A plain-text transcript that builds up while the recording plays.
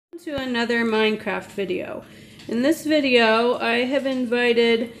To another Minecraft video. In this video, I have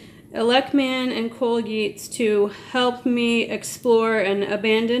invited Elecman and Cole Yeets to help me explore an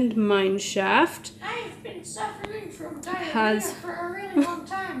abandoned mineshaft. I've been suffering from diarrhea for a really long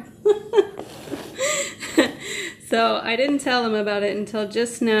time. So I didn't tell them about it until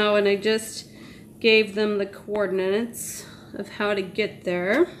just now, and I just gave them the coordinates of how to get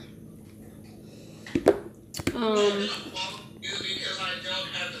there.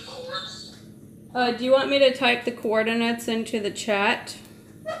 Do you want me to type the coordinates into the chat?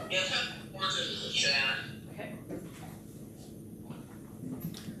 Yeah, type the coordinates into the chat. Okay.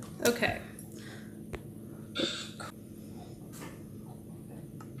 Okay.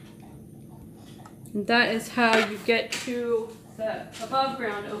 That is how you get to the above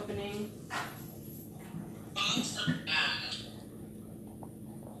ground opening.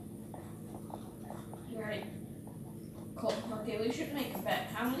 Right. Cool. Okay, we should make a bet.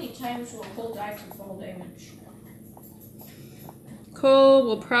 How many times will Cole die to fall damage? Cole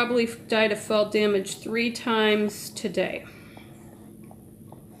will probably die to fall damage 3 times today.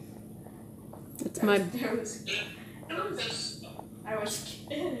 That's my... I was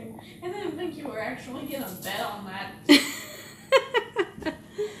kidding. I didn't think you were actually going to bet on that.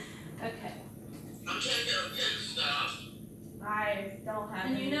 Okay. I'm taking a pit stop. I don't have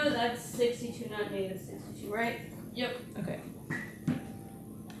And any. you know that's 62, not negative 62, right? Yep. Okay.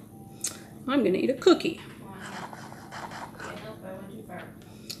 I'm going to eat a cookie. Wow. Okay, nope, I went too far.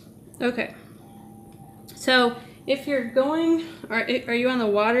 Okay. So, if you're going... Are you on the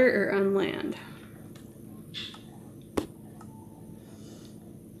water or on land?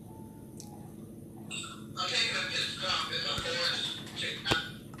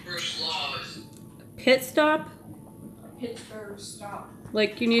 Pit stop? Pittsburgh stop.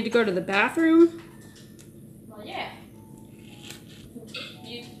 Like you need to go to the bathroom? Well, yeah.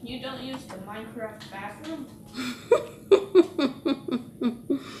 You don't use the Minecraft bathroom?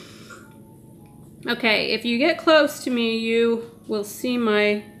 Okay, if you get close to me, you will see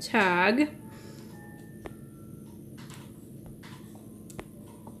my tag.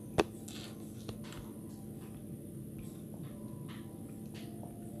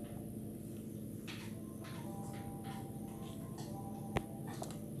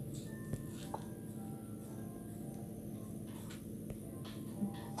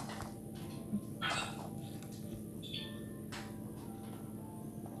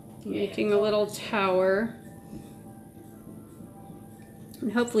 Making a little tower.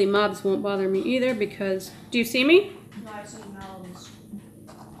 And hopefully mobs won't bother me either because... Do you see me? No, I see melons.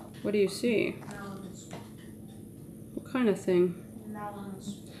 What do you see? Melons. What kind of thing?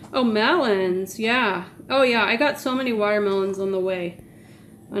 Melons. Oh, melons. Yeah. Oh, yeah. I got so many watermelons on the way.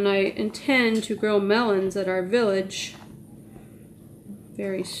 And I intend to grow melons at our village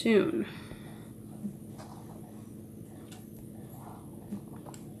very soon.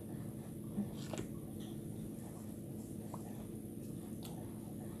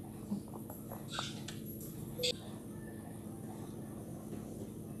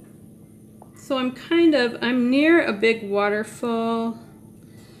 So I'm near a big waterfall.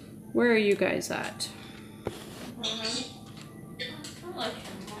 Where are you guys at?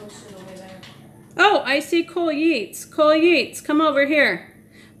 Oh, I see Cole Yeets. Cole Yeets, come over here.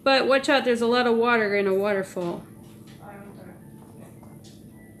 But watch out, there's a lot of water in a waterfall.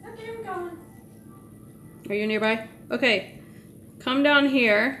 Okay, I'm going. Are you nearby? Okay, come down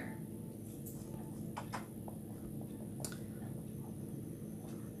here.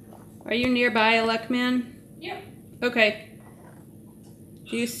 Are you nearby, Elecman? Yep. Okay.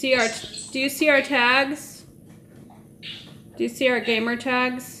 Do you see our tags? Do you see our gamer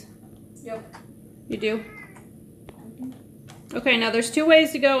tags? Yep. You do? Okay, now there's 2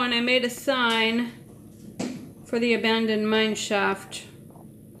 ways to go, and I made a sign for the abandoned mineshaft.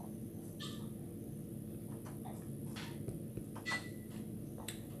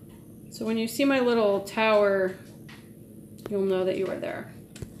 So when you see my little tower, you'll know that you are there.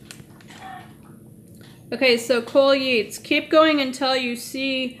 Okay, so Cole Yeets, keep going until you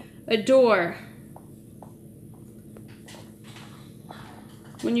see a door.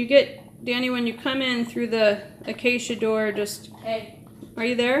 When you get, Danny, when you come in through the acacia door, just... Hey. Are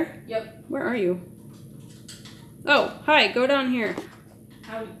you there? Yep. Where are you? Oh, hi, go down here.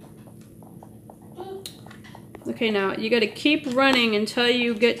 Howdy. Okay, now, you gotta keep running until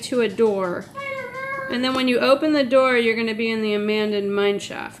you get to a door. And then when you open the door, you're gonna be in the abandoned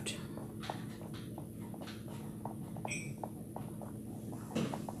mineshaft.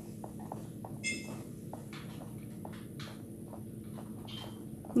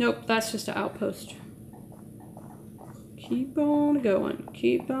 Nope, that's just an outpost. Keep on going.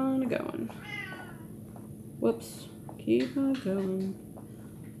 Keep on going. Whoops. Keep on going.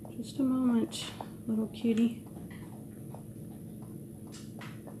 Just a moment, little cutie.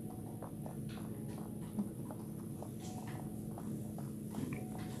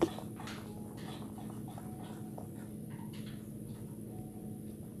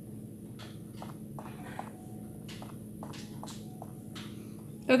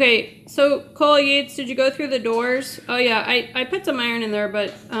 Okay, so Cole Yeets, did you go through the doors? Oh yeah, I put some iron in there,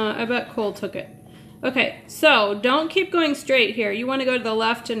 but I bet Cole took it. Okay, so don't keep going straight here. You want to go to the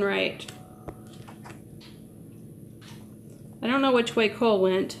left and right. I don't know which way Cole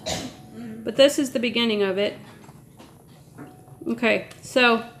went, but this is the beginning of it. Okay,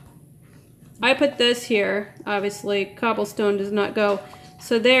 so I put this here. Obviously, cobblestone does not go.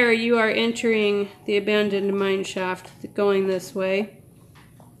 So there you are entering the abandoned mineshaft going this way.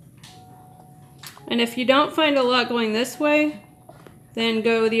 And if you don't find a lot going this way, then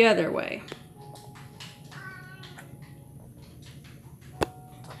go the other way.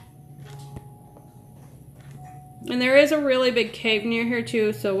 And there is a really big cave near here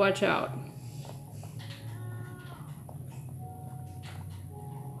too, so watch out.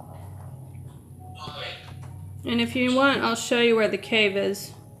 And if you want, I'll show you where the cave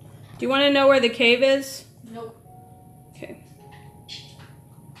is. Do you want to know where the cave is? Nope. Okay.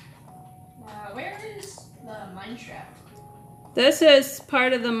 Where is the mineshaft? This is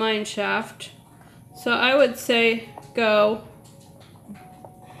part of the mineshaft. So I would say go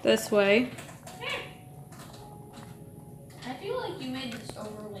this way. I feel like you made this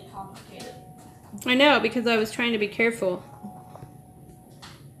overly complicated. I know, because I was trying to be careful.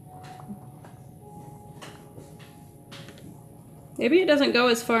 Maybe it doesn't go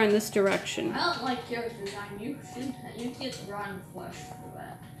as far in this direction. I don't like your design. You get the rotten flesh for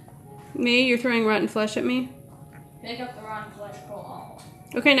that. Me? You're throwing rotten flesh at me? Pick up the rotten flesh, go all.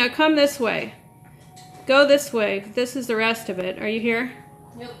 Okay, now come this way. Go this way. This is the rest of it. Are you here?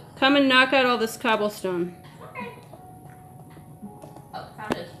 Yep. Come and knock out all this cobblestone. Okay. Oh,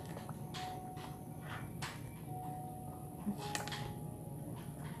 found it.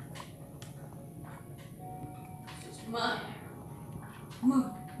 This is mine.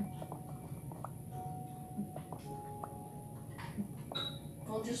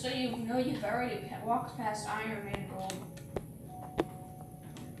 Well, just so you know, you've already walked past iron and gold.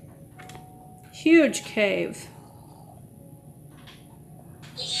 Huge cave.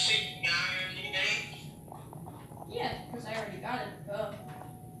 Yeah, because I already got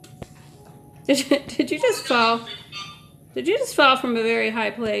it. Did you just fall? Did you just fall from a very high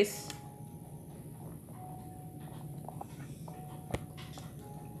place?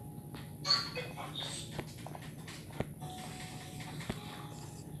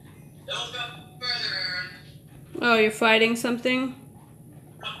 Oh, you're fighting something?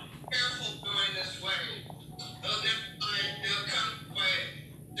 Careful going this way. They'll come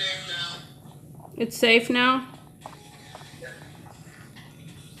safe now. It's safe now?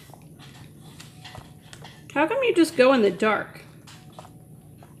 How come you just go in the dark?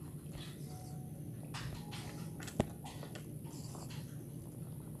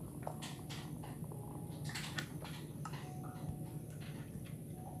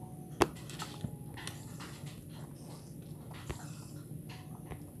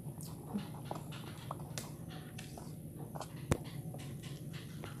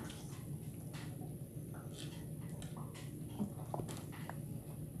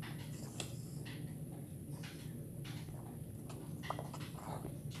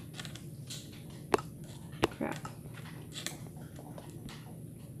 Crap.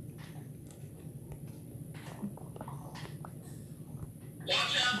 Watch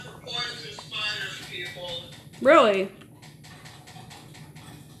out for poison spiders, people. Really?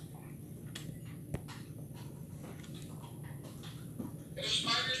 They're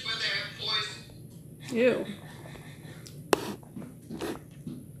spiders, but they have poison. Ew.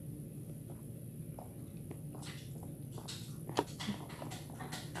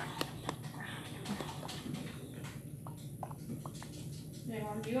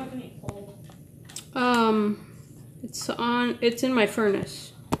 Do you have any coal? It's in my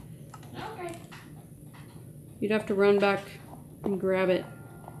furnace. Okay. You'd have to run back and grab it.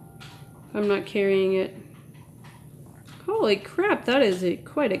 I'm not carrying it. Holy crap, that is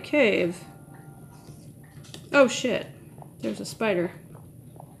quite a cave. Oh shit, there's a spider.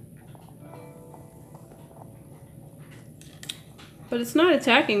 But it's not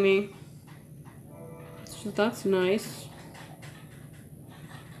attacking me. So that's nice.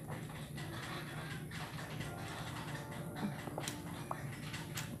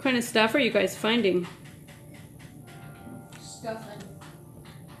 What kind of stuff are you guys finding?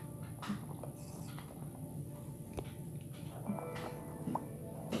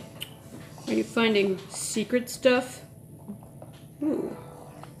 Are you finding secret stuff? Ooh,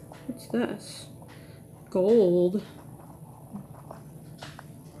 what's this? Gold.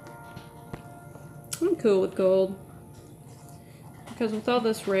 I'm cool with gold. Because with all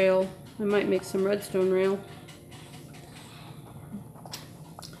this rail, I might make some redstone rail.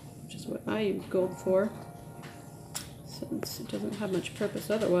 Which is what I use gold for. Since it doesn't have much purpose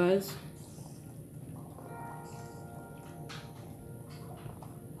otherwise.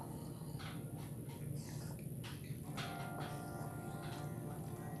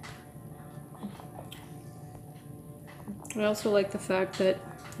 I also like the fact that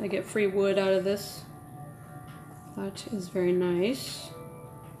I get free wood out of this. That is very nice.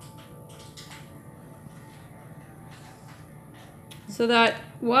 So that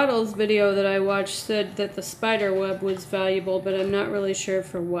Waddles video that I watched said that the spider web was valuable, but I'm not really sure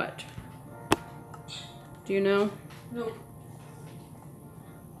for what. Do you know? Nope.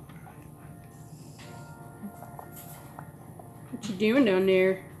 What you doing down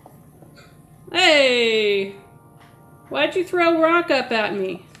there? Hey! Why'd you throw a rock up at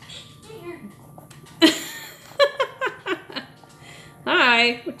me?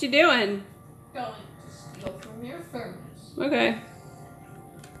 Hi, what you doing? Going to steal from your furnace. Okay.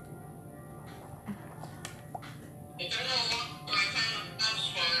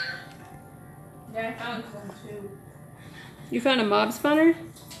 Yeah, I found one too. You found a mob spawner?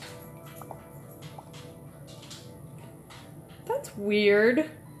 That's weird.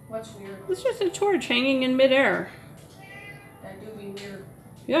 What's weird? It's just a torch hanging in midair. That do be weird.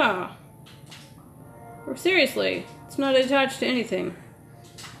 Yeah. Or seriously, it's not attached to anything.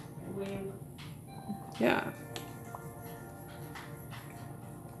 Weird. Yeah.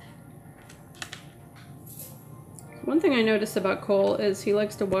 One thing I noticed about Cole is he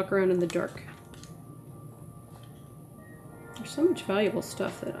likes to walk around in the dark. There's so much valuable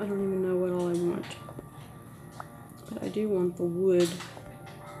stuff that I don't even know what all I want. But I do want the wood.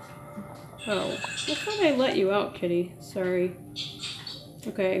 Oh, I thought I let you out, kitty. Sorry.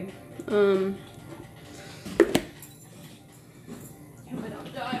 Okay. Don't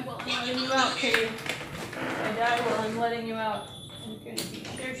die while I'm letting you out, Katie. If I die while I'm letting you out, I'm gonna be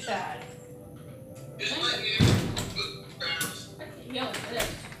so sad. Yo,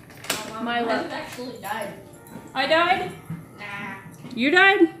 My luck. actually died. I died? Nah. You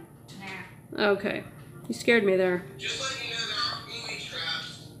died? Nah. Okay. You scared me there. Just let you know there are booby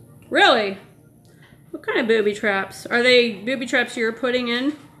traps. Really? What kind of booby traps? Are they booby traps you're putting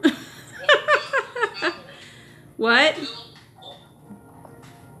in? What?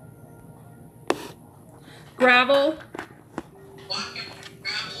 Gravel?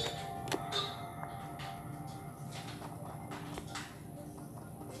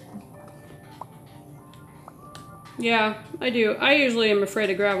 Yeah, I do. I usually am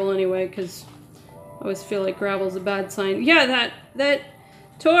afraid of gravel anyway, because I always feel like gravel's a bad sign. Yeah, that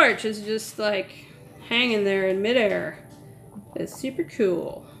torch is just like hanging there in midair. It's super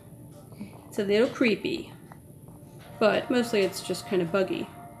cool. It's a little creepy. But mostly it's just kind of buggy.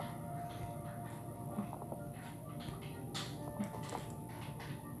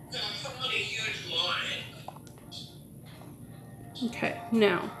 Okay,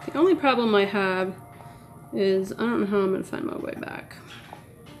 now, the only problem I have is I don't know how I'm going to find my way back.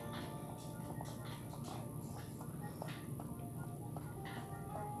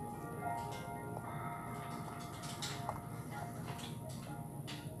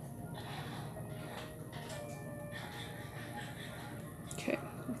 Okay,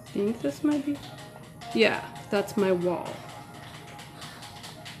 I think this might be... Yeah, that's my wall.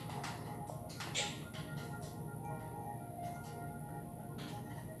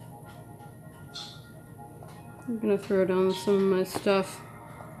 I'm gonna throw down some of my stuff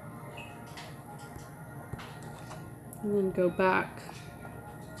and then go back.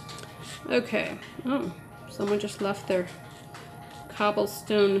 Okay. Oh, someone just left their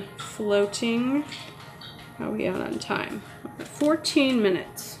cobblestone floating. How are we out on time? 14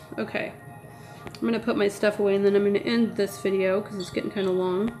 minutes. Okay. I'm gonna put my stuff away and then I'm gonna end this video because it's getting kind of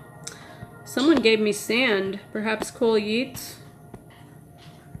long. Someone gave me sand. Perhaps Cole Yeets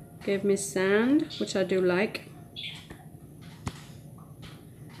gave me sand, which I do like.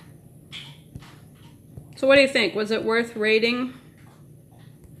 So what do you think? Was it worth raiding?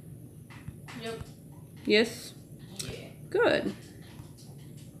 Yep. Yes? Yeah. Good.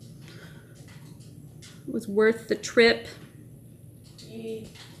 It was worth the trip. Yeah.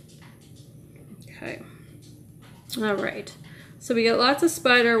 Okay. Alright. So we got lots of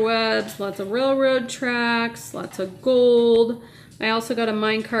spider webs, lots of railroad tracks, lots of gold. I also got a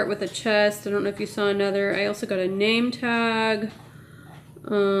minecart with a chest. I don't know if you saw another. I also got a name tag.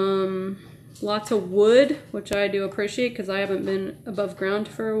 Lots of wood, which I do appreciate because I haven't been above ground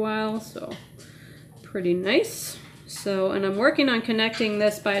for a while, so pretty nice. So, and I'm working on connecting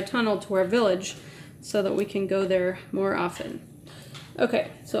this by a tunnel to our village so that we can go there more often.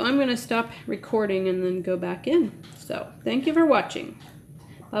 Okay, so I'm going to stop recording and then go back in. So, thank you for watching.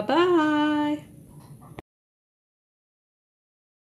 Bye-bye.